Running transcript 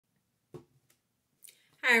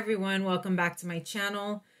Hi everyone, welcome back to my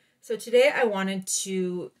channel. So today I wanted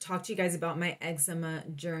to talk to you guys about my eczema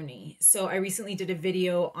journey. So I recently did a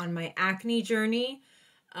video on my acne journey,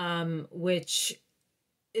 which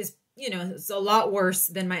is, it's a lot worse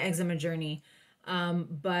than my eczema journey.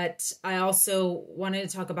 But I also wanted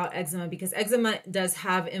to talk about eczema because eczema does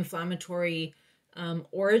have inflammatory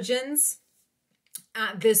origins.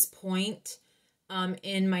 At this point,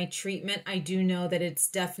 in my treatment, I do know that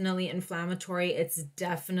it's definitely inflammatory. It's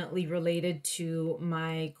definitely related to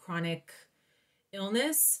my chronic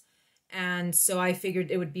illness. And so I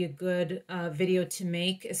figured it would be a good video to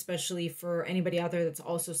make, especially for anybody out there that's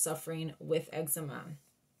also suffering with eczema.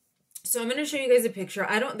 So I'm going to show you guys a picture.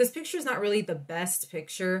 This picture is not really the best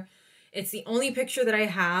picture. It's the only picture that I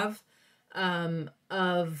have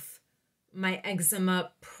of my eczema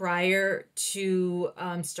prior to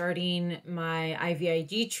starting my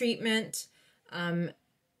IVIG treatment.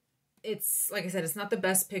 It's, like I said, it's not the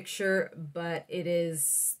best picture, but it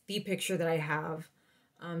is the picture that I have.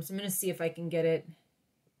 So I'm going to see if I can get it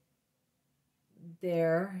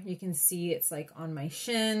there. You can see it's like on my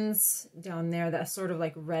shins down there, that sort of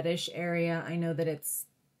like reddish area. I know that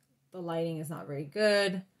the lighting is not very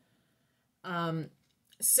good.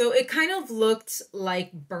 So it kind of looked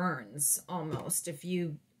like burns almost.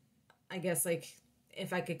 I guess like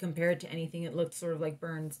if I could compare it to anything, it looked sort of like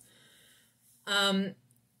burns. And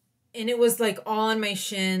it was like all on my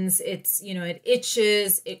shins. It's, it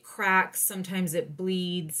itches, it cracks, sometimes it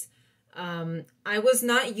bleeds. I was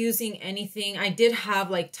not using anything. I did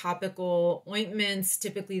have like topical ointments.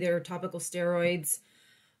 Typically they're topical steroids.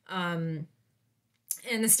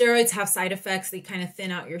 And the steroids have side effects. They kind of thin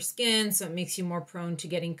out your skin, so it makes you more prone to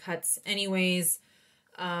getting cuts anyways.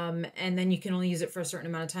 And then you can only use it for a certain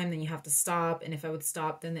amount of time, then you have to stop. And if I would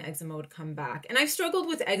stop, then the eczema would come back. And I've struggled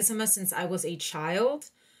with eczema since I was a child.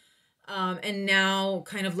 And now,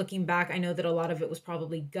 kind of looking back, I know that a lot of it was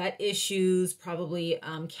probably gut issues, probably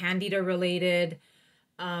candida related.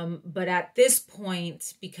 But at this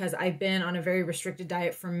point, because I've been on a very restricted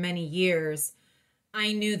diet for many years,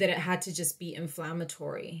 I knew that it had to just be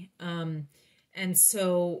inflammatory. And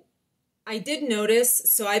so I did notice,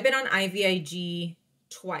 so I've been on IVIG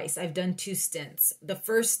twice. I've done 2 stints. The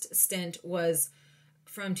first stint was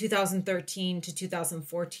from 2013 to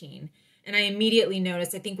 2014. And I immediately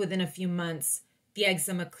noticed, I think within a few months, the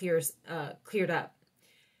eczema cleared up.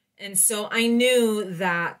 And so I knew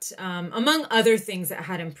that, among other things that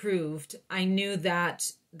had improved, I knew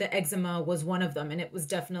that the eczema was one of them. And it was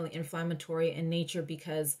definitely inflammatory in nature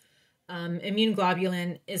because immune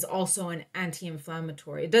globulin is also an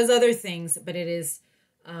anti-inflammatory. It does other things, but it is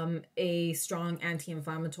a strong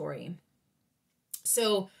anti-inflammatory.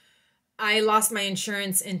 So I lost my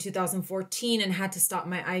insurance in 2014 and had to stop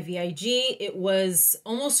my IVIG. It was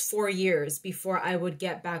almost 4 years before I would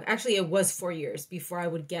get back. Actually, it was 4 years before I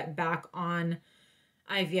would get back on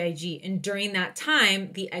IVIG. And during that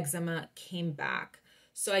time, the eczema came back.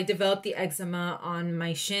 So I developed the eczema on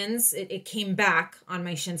my shins. It came back on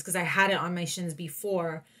my shins because I had it on my shins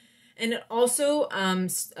before. And it also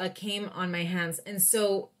came on my hands. And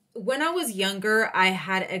so when I was younger, I've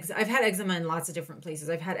had eczema in lots of different places.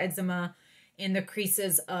 I've had eczema in the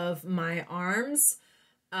creases of my arms.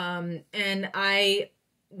 And when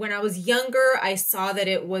I was younger, I saw that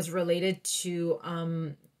it was related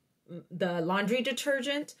to the laundry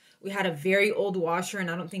detergent. We had a very old washer,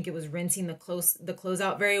 and I don't think it was rinsing the clothes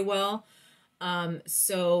out very well.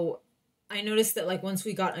 So I noticed that like once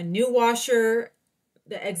we got a new washer,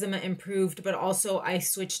 the eczema improved, but also I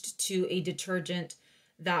switched to a detergent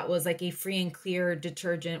that was like a free and clear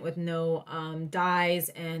detergent with no dyes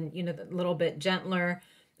and, a little bit gentler.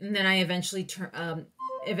 And then I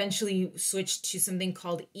eventually switched to something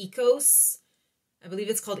called Ecos. I believe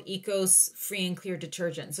it's called Ecos Free and Clear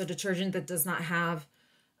Detergent. So detergent that does not have,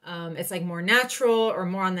 it's like more natural or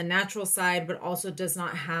more on the natural side, but also does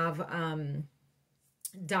not have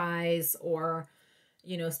dyes or,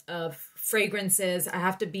 fragrances. I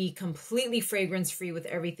have to be completely fragrance free with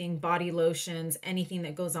everything, body lotions, anything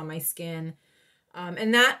that goes on my skin.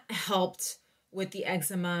 And that helped with the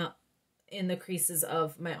eczema in the creases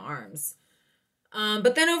of my arms.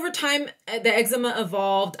 But then over time, the eczema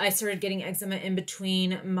evolved. I started getting eczema in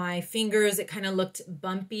between my fingers. It kind of looked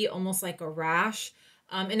bumpy, almost like a rash.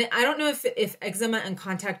 And I don't know if eczema and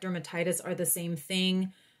contact dermatitis are the same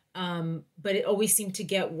thing. But it always seemed to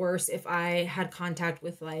get worse if I had contact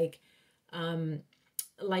with like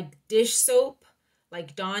dish soap,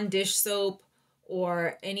 like Dawn dish soap,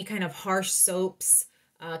 or any kind of harsh soaps,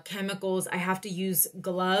 chemicals. I have to use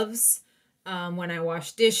gloves when I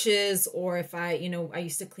wash dishes, or if I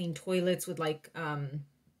used to clean toilets with like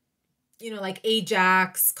like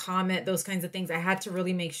Ajax, Comet, those kinds of things. I had to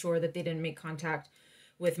really make sure that they didn't make contact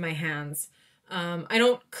with my hands. I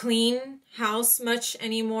don't clean house much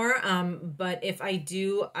anymore, but if I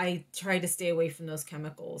do, I try to stay away from those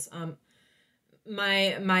chemicals.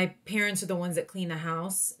 My parents are the ones that clean the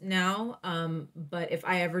house now, but if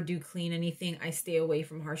I ever do clean anything, I stay away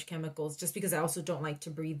from harsh chemicals just because I also don't like to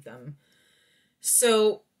breathe them.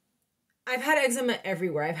 So I've had eczema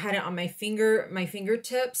everywhere. I've had it on my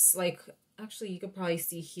fingertips. Like, actually, you could probably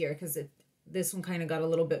see here because this one kind of got a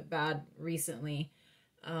little bit bad recently.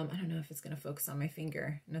 I don't know if it's going to focus on my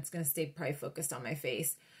finger, and it's going to stay probably focused on my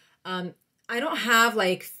face. I don't have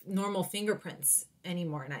like normal fingerprints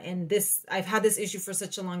anymore. And I've had this issue for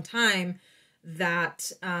such a long time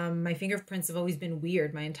that my fingerprints have always been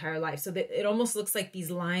weird my entire life. So that it almost looks like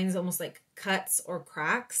these lines, almost like cuts or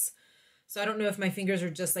cracks. So I don't know if my fingers are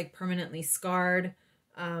just like permanently scarred.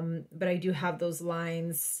 But I do have those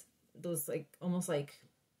lines, those like almost like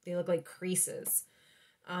they look like creases.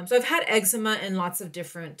 So I've had eczema in lots of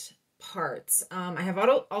different parts. I have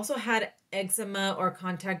also had eczema or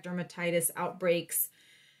contact dermatitis outbreaks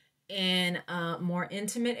in more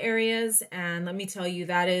intimate areas, and let me tell you,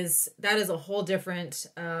 that is a whole different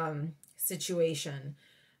situation.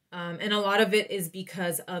 And a lot of it is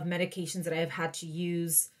because of medications that I have had to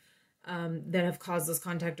use that have caused those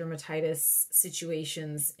contact dermatitis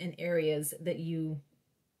situations in areas that you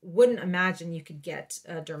wouldn't imagine you could get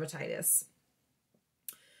dermatitis.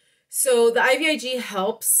 So the IVIG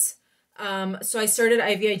helps. So I started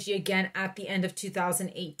IVIG again at the end of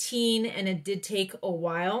 2018, and it did take a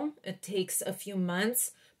while. It takes a few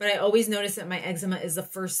months, but I always notice that my eczema is the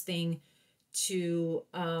first thing to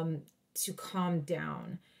calm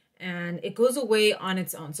down, and it goes away on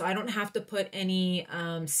its own. So I don't have to put any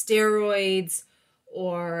steroids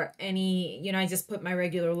or any, I just put my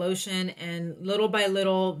regular lotion, and little by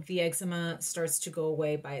little, the eczema starts to go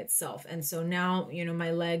away by itself. And so now,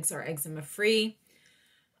 my legs are eczema free.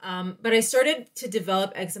 But I started to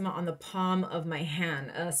develop eczema on the palm of my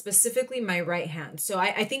hand, specifically my right hand. So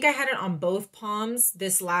I think I had it on both palms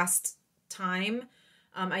this last time.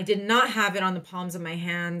 I did not have it on the palms of my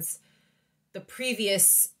hands the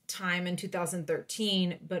previous time in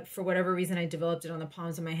 2013, but for whatever reason, I developed it on the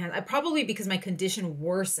palms of my hands. Probably because my condition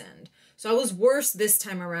worsened. So I was worse this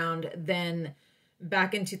time around than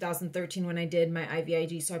back in 2013 when I did my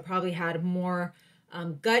IVIG. So I probably had more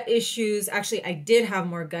gut issues. Actually, I did have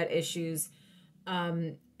more gut issues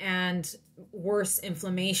and worse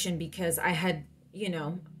inflammation because I had,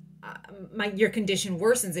 your condition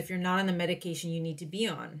worsens if you're not on the medication you need to be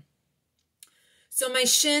on. So my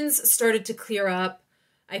shins started to clear up.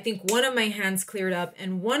 I think one of my hands cleared up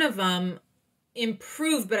and one of them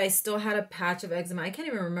improved, but I still had a patch of eczema. I can't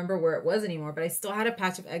even remember where it was anymore, but I still had a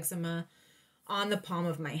patch of eczema on the palm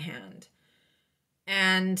of my hand.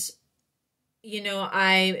 And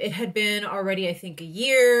it had been already, I think, a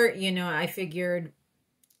year. I figured,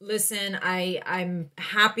 listen, I'm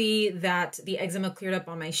happy that the eczema cleared up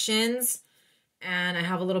on my shins and I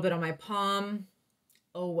have a little bit on my palm.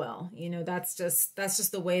 Oh, well, that's just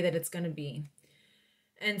the way that it's going to be.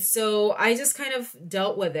 And so I just kind of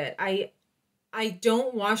dealt with it. I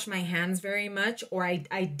don't wash my hands very much, or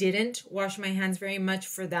I didn't wash my hands very much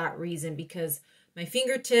for that reason, because my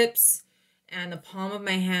fingertips and the palm of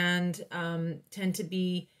my hand tend to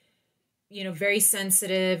be, very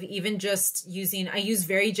sensitive. Even just I use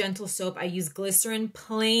very gentle soap. I use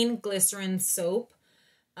plain glycerin soap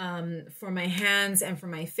for my hands and for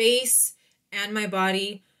my face and my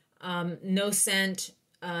body. No scent,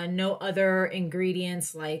 no other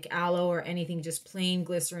ingredients like aloe or anything, just plain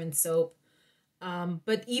glycerin soap.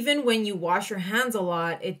 But even when you wash your hands a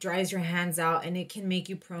lot, it dries your hands out and it can make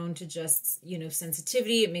you prone to just,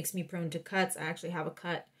 sensitivity. It makes me prone to cuts. I actually have a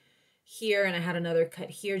cut here and I had another cut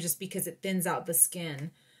here just because it thins out the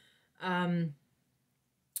skin.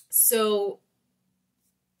 So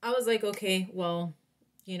I was like, okay, well,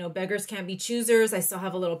 beggars can't be choosers. I still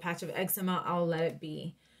have a little patch of eczema. I'll let it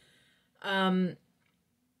be.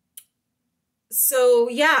 So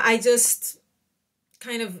yeah, I just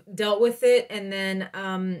kind of dealt with it. And then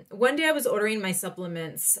one day I was ordering my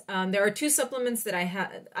supplements. There are two supplements that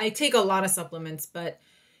I take a lot of supplements, but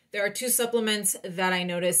there are two supplements that I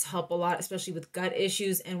notice help a lot, especially with gut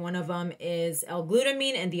issues. And one of them is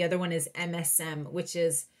L-glutamine and the other one is MSM, which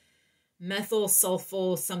is methyl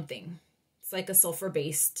sulfol something. It's like a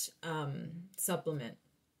sulfur-based supplement.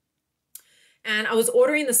 And I was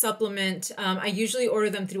ordering the supplement. I usually order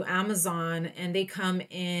them through Amazon and they come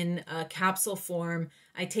in capsule form.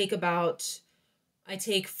 I take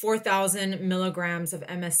 4,000 milligrams of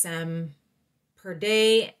MSM per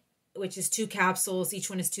day. which is 2 capsules. Each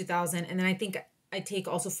one is 2,000. And then I think I take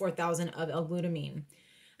also 4,000 of L-glutamine.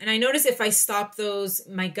 And I notice if I stop those,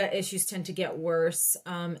 my gut issues tend to get worse.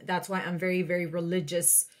 That's why I'm very, very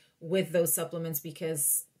religious with those supplements,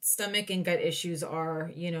 because stomach and gut issues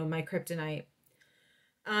are, you know, my kryptonite.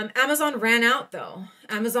 Amazon ran out though.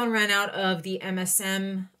 Amazon ran out of the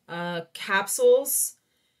MSM capsules.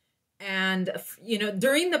 And, you know,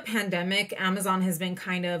 during the pandemic, Amazon has been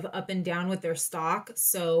kind of up and down with their stock.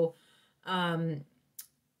 So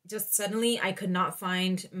just suddenly I could not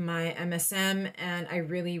find my MSM, and I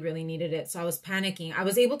really, really needed it. So I was panicking. I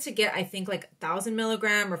was able to get, I think, like 1,000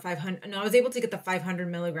 milligram or 500. No, I was able to get the 500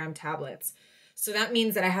 milligram tablets. So that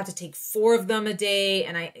means that I have to take 4 of them a day.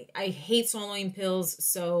 And I hate swallowing pills.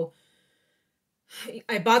 So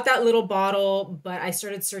I bought that little bottle, but I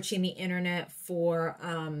started searching the internet for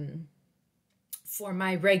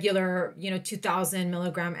my regular, you know, 2,000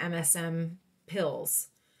 milligram MSM pills.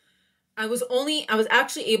 I was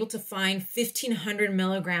actually able to find 1,500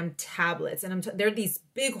 milligram tablets, and they're these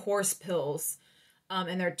big horse pills,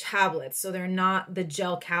 and they're tablets. So they're not the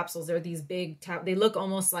gel capsules. They're these big they look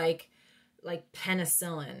almost like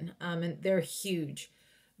penicillin, and they're huge.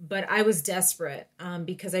 But I was desperate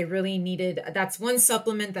because I really needed, that's one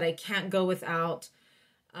supplement that I can't go without.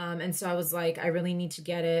 And so I was like, I really need to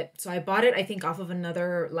get it. So I bought it, I think, off of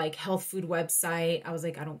another like health food website. I was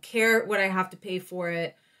like, I don't care what I have to pay for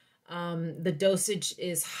it. The dosage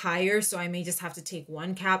is higher, so I may just have to take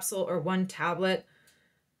 1 capsule or 1 tablet.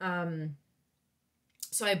 So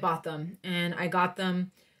I bought them, and I got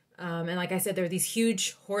them. And like I said, they're these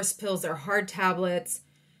huge horse pills. They're hard tablets.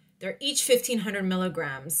 They're each 1,500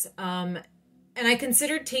 milligrams. And I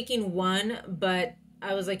considered taking 1, but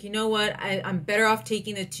I was like, you know what? I'm better off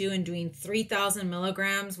taking the 2 and doing 3,000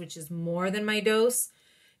 milligrams, which is more than my dose.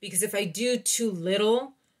 Because if I do too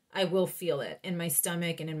little, I will feel it in my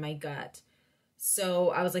stomach and in my gut. So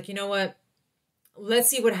I was like, you know what? Let's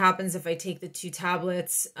see what happens if I take the 2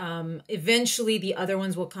 tablets. Eventually, the other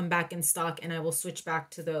ones will come back in stock, and I will switch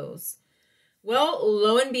back to those. Well,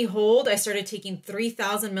 lo and behold, I started taking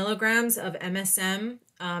 3,000 milligrams of MSM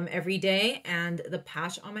every day, and the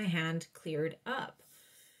patch on my hand cleared up.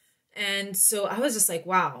 And so I was just like,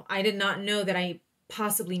 wow, I did not know that I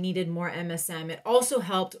possibly needed more MSM. It also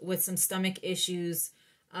helped with some stomach issues,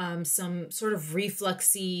 some sort of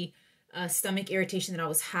refluxy stomach irritation that I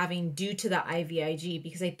was having due to the IVIG,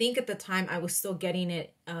 because I think at the time I was still getting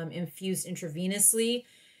it infused intravenously.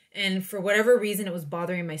 And for whatever reason, it was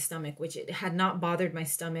bothering my stomach, which it had not bothered my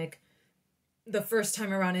stomach the first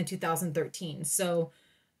time around in 2013. So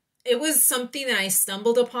it was something that I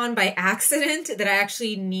stumbled upon by accident, that I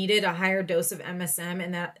actually needed a higher dose of MSM,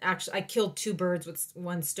 and that actually I killed 2 birds with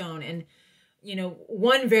 1 stone. And, you know,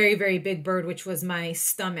 one very, very big bird, which was my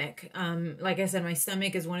stomach. Like I said, my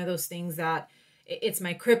stomach is one of those things that it's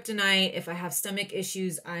my kryptonite. If I have stomach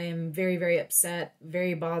issues, I am very, very upset,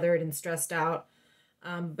 very bothered and stressed out.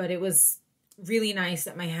 But it was really nice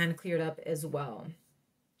that my hand cleared up as well.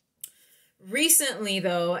 Recently,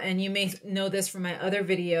 though, and you may know this from my other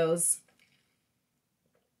videos,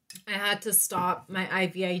 I had to stop my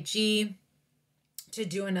IVIG to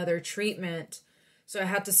do another treatment. So I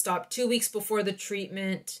had to stop 2 weeks before the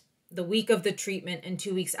treatment, the week of the treatment, and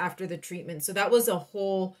 2 weeks after the treatment. So that was a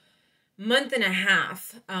whole month and a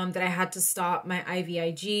half that I had to stop my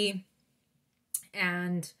IVIG.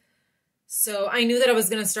 And so I knew that I was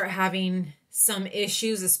going to start having some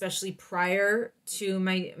issues, especially prior to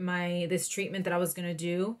this treatment that I was going to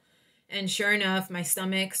do. And sure enough, my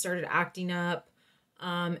stomach started acting up.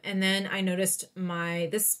 And then I noticed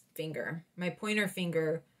this finger, my pointer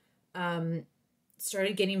finger,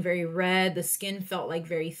 started getting very red. The skin felt like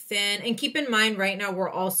very thin. And keep in mind, right now, we're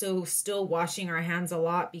also still washing our hands a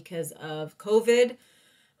lot because of COVID.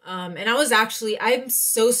 And I'm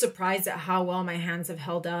so surprised at how well my hands have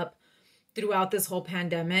held up throughout this whole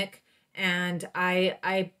pandemic. And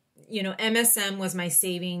MSM was my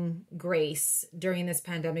saving grace during this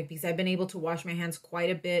pandemic, because I've been able to wash my hands quite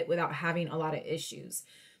a bit without having a lot of issues.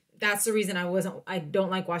 That's the reason I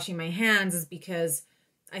don't like washing my hands, is because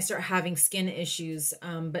I start having skin issues.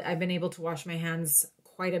 But I've been able to wash my hands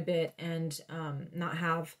quite a bit and not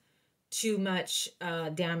have too much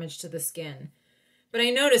damage to the skin. But I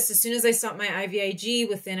noticed as soon as I stopped my IVIG,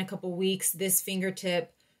 within a couple weeks, this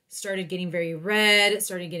fingertip started getting very red. It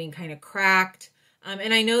started getting kind of cracked.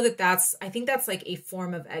 And I know I think that's like a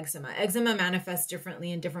form of eczema. Eczema manifests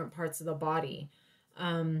differently in different parts of the body.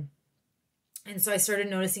 And so I started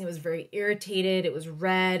noticing it was very irritated. It was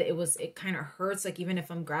red. It kind of hurts. Like even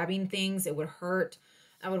if I'm grabbing things, it would hurt.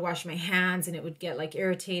 I would wash my hands and it would get like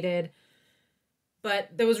irritated.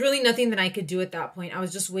 But there was really nothing that I could do at that point. I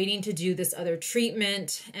was just waiting to do this other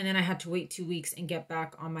treatment, and then I had to wait 2 weeks and get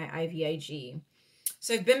back on my IVIG.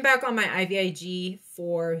 So I've been back on my IVIG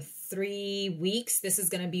for 3 weeks. This is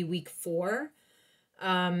going to be week 4.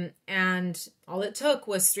 And all it took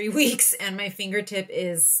was 3 weeks, and my fingertip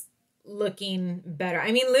is looking better.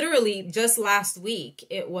 I mean, literally just last week,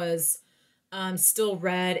 it was still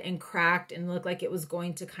red and cracked and looked like it was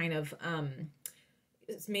going to kind of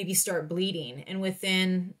maybe start bleeding. And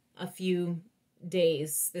within a few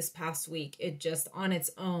days this past week, it just on its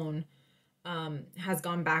own has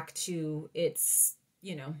gone back to its,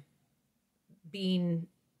 being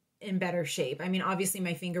in better shape. I mean, obviously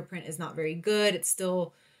my fingerprint is not very good. It's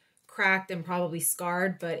still cracked and probably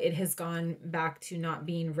scarred, but it has gone back to not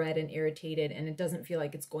being red and irritated, and it doesn't feel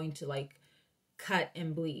like it's going to like cut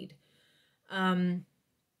and bleed.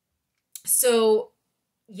 So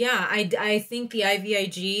yeah, I think the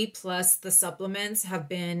IVIG plus the supplements have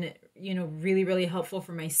been, really, really helpful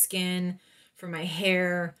for my skin, for my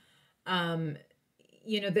hair.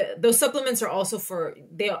 Those supplements are also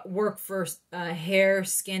they work for hair,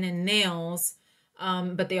 skin, and nails,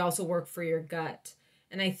 but they also work for your gut.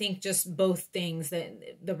 And I think just both things,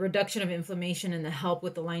 that the reduction of inflammation and the help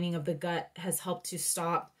with the lining of the gut has helped to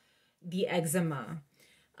stop the eczema.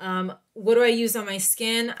 What do I use on my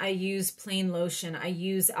skin? I use plain lotion. I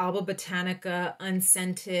use Alba Botanica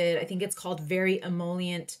unscented. I think it's called Very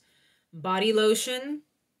Emollient body lotion.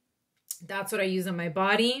 That's what I use on my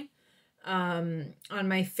body. On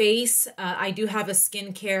my face, I do have a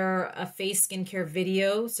face skincare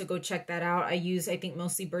video, so go check that out. I use, I think,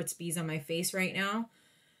 mostly Burt's Bees on my face right now.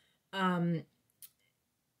 On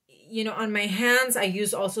my hands, I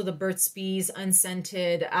use also the Burt's Bees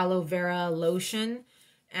unscented aloe vera lotion,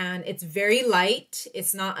 and it's very light.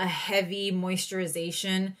 It's not a heavy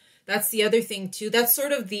moisturization. That's the other thing too. That's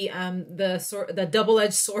sort of the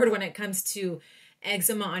double-edged sword when it comes to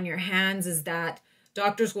eczema on your hands, is that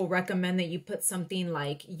doctors will recommend that you put something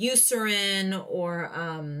like Eucerin or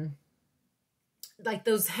like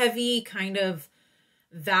those heavy kind of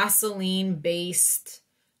Vaseline-based,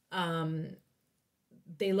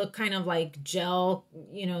 they look kind of like gel,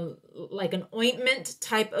 like an ointment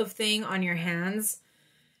type of thing on your hands.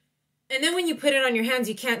 And then when you put it on your hands,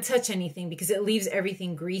 you can't touch anything because it leaves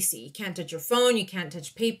everything greasy. You can't touch your phone. You can't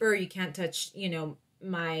touch paper. You can't touch,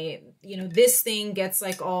 this thing gets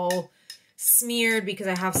like all smeared because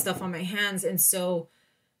I have stuff on my hands. And so,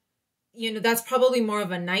 that's probably more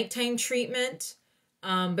of a nighttime treatment.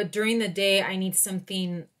 But during the day, I need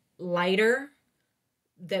something lighter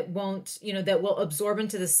that won't, that will absorb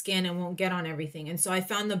into the skin and won't get on everything. And so I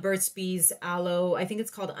found the Burt's Bees aloe, I think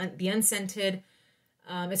it's called the unscented.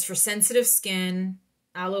 It's for sensitive skin,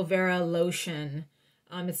 aloe vera lotion.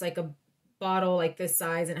 It's like a bottle like this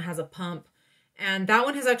size, and it has a pump. And that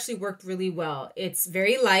one has actually worked really well. It's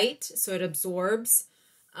very light, so it absorbs.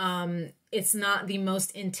 It's not the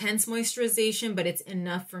most intense moisturization, but it's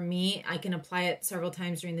enough for me. I can apply it several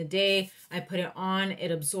times during the day. I put it on,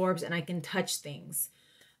 it absorbs, and I can touch things.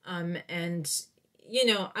 I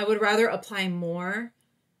would rather apply more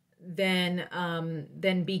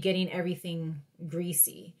than be getting everything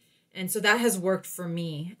greasy. And so that has worked for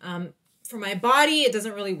me. For my body, it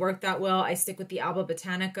doesn't really work that well. I stick with the Alba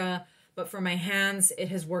Botanica, but for my hands, it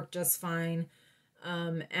has worked just fine.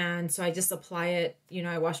 And so I just apply it,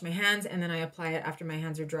 I wash my hands and then I apply it after my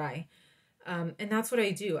hands are dry. And that's what I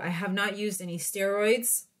do. I have not used any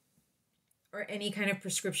steroids or any kind of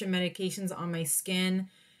prescription medications on my skin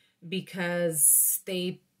because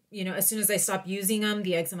they, as soon as I stop using them,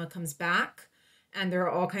 the eczema comes back and there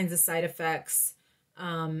are all kinds of side effects.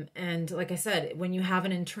 And like I said, when you have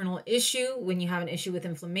an internal issue, when you have an issue with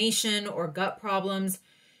inflammation or gut problems,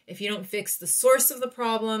 if you don't fix the source of the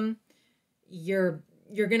problem, you're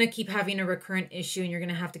going to keep having a recurrent issue and you're going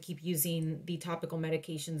to have to keep using the topical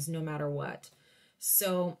medications no matter what.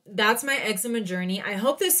 So that's my eczema journey. I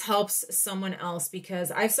hope this helps someone else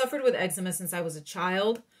because I've suffered with eczema since I was a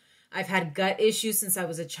child. I've had gut issues since I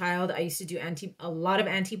was a child. I used to do a lot of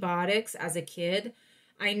antibiotics as a kid.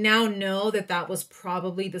 I now know that that was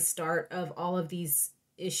probably the start of all of these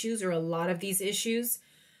issues or a lot of these issues.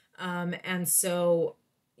 And so,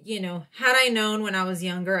 had I known when I was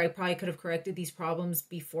younger, I probably could have corrected these problems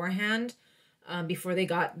beforehand, before they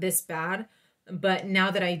got this bad. But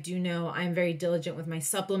now that I do know, I'm very diligent with my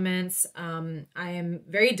supplements. I am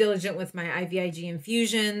very diligent with my IVIG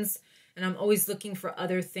infusions, and I'm always looking for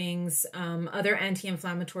other things, other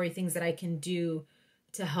anti-inflammatory things that I can do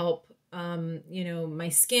to help, my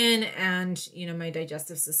skin and, my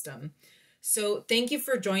digestive system. So thank you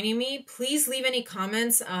for joining me. Please leave any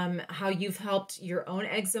comments how you've helped your own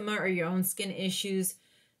eczema or your own skin issues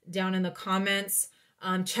down in the comments.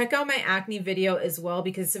 Check out my acne video as well,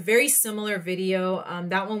 because it's a very similar video.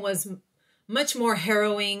 That one was much more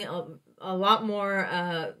harrowing, a lot more,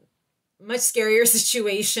 much scarier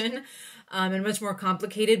situation, and much more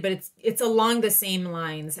complicated, but it's along the same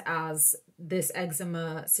lines as this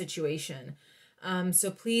eczema situation. So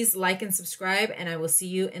please like and subscribe, and I will see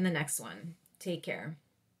you in the next one. Take care.